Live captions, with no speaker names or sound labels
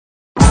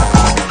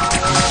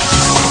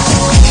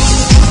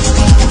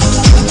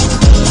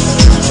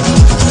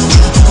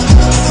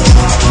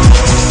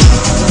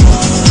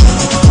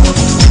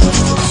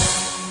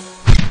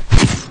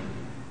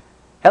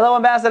Hello,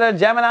 Ambassador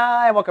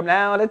Gemini. Welcome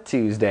now to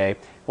Tuesday.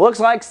 Looks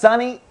like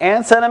sunny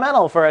and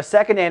sentimental for a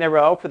second day in a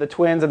row for the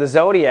twins of the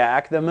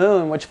zodiac. The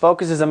moon, which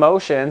focuses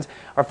emotions,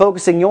 are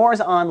focusing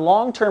yours on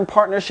long-term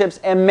partnerships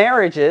and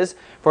marriages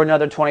for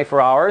another 24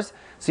 hours.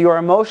 So you are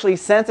emotionally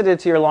sensitive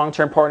to your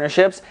long-term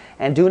partnerships.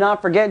 And do not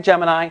forget,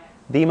 Gemini,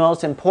 the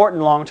most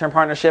important long-term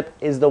partnership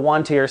is the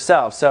one to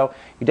yourself. So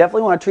you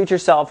definitely want to treat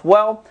yourself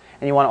well,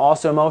 and you want to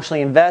also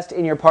emotionally invest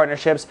in your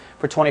partnerships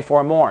for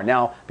 24 more.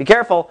 Now, be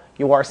careful,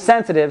 you are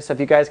sensitive, so if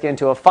you guys get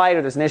into a fight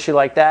or there's an issue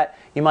like that,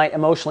 you might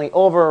emotionally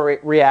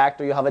overreact,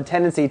 or you'll have a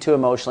tendency to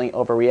emotionally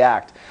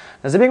overreact.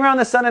 Now, zipping around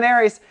the sun in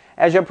Aries,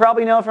 as you'll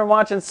probably know from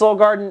watching Soul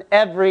Garden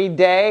every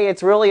day,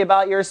 it's really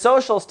about your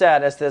social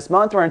status this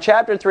month. We're in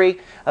Chapter 3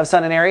 of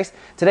Sun in Aries.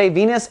 Today,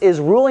 Venus is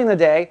ruling the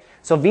day,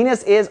 so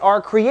Venus is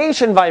our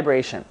creation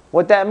vibration.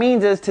 What that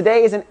means is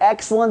today is an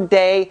excellent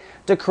day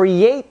to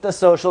create the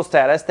social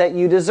status that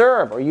you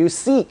deserve or you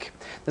seek.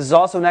 This is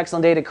also an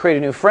excellent day to create a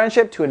new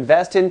friendship, to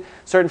invest in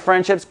certain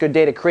friendships. Good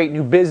day to create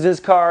new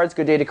business cards.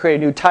 Good day to create a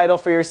new title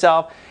for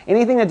yourself.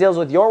 Anything that deals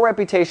with your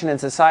reputation in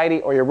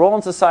society or your role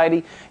in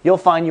society, you'll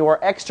find you are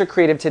extra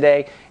creative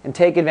today and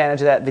take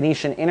advantage of that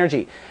Venetian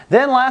energy.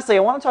 Then lastly, I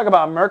want to talk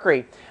about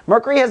Mercury.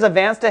 Mercury has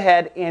advanced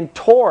ahead in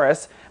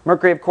Taurus.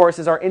 Mercury, of course,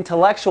 is our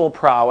intellectual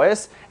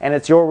prowess, and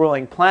it's your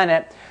ruling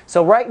planet.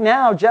 So right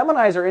now,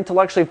 Geminis are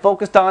intellectually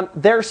focused on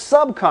their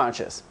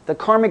subconscious, the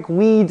karmic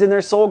weeds in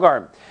their soul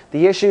garden,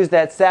 the issues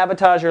that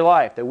sabotage your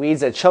life, the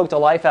weeds that choke the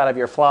life out of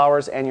your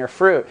flowers and your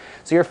fruit.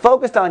 So you're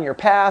focused on your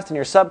past and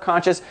your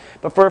subconscious,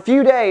 but for a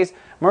few days,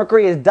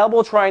 Mercury is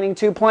double trining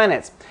two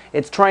planets.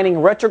 It's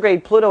trining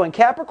retrograde Pluto in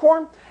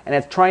Capricorn, and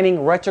it's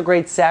trining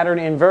retrograde Saturn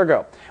in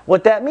Virgo.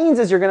 What that means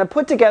is you're going to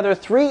put together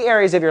three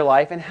areas of your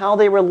life and how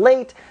they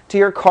relate to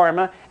your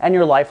karma and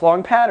your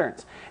lifelong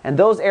patterns. And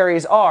those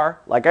areas are,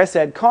 like I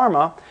said,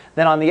 karma.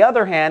 Then on the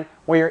other hand,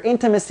 where your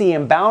intimacy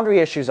and boundary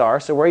issues are,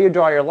 so where you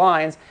draw your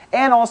lines,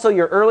 and also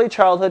your early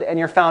childhood and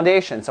your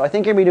foundation. So I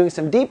think you're going to be doing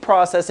some deep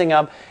processing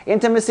of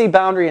intimacy,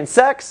 boundary, and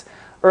sex,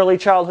 early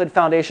childhood,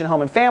 foundation,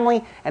 home, and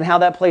family, and how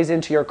that plays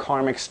into your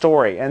karmic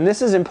story. And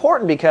this is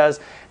important because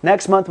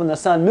next month when the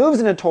sun moves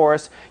into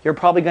Taurus, you're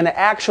probably going to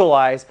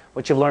actualize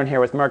what you've learned here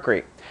with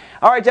Mercury.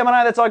 All right,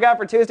 Gemini, that's all I got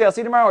for Tuesday. I'll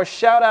see you tomorrow with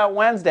Shout Out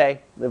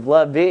Wednesday. Live,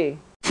 love, be.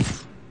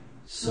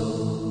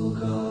 So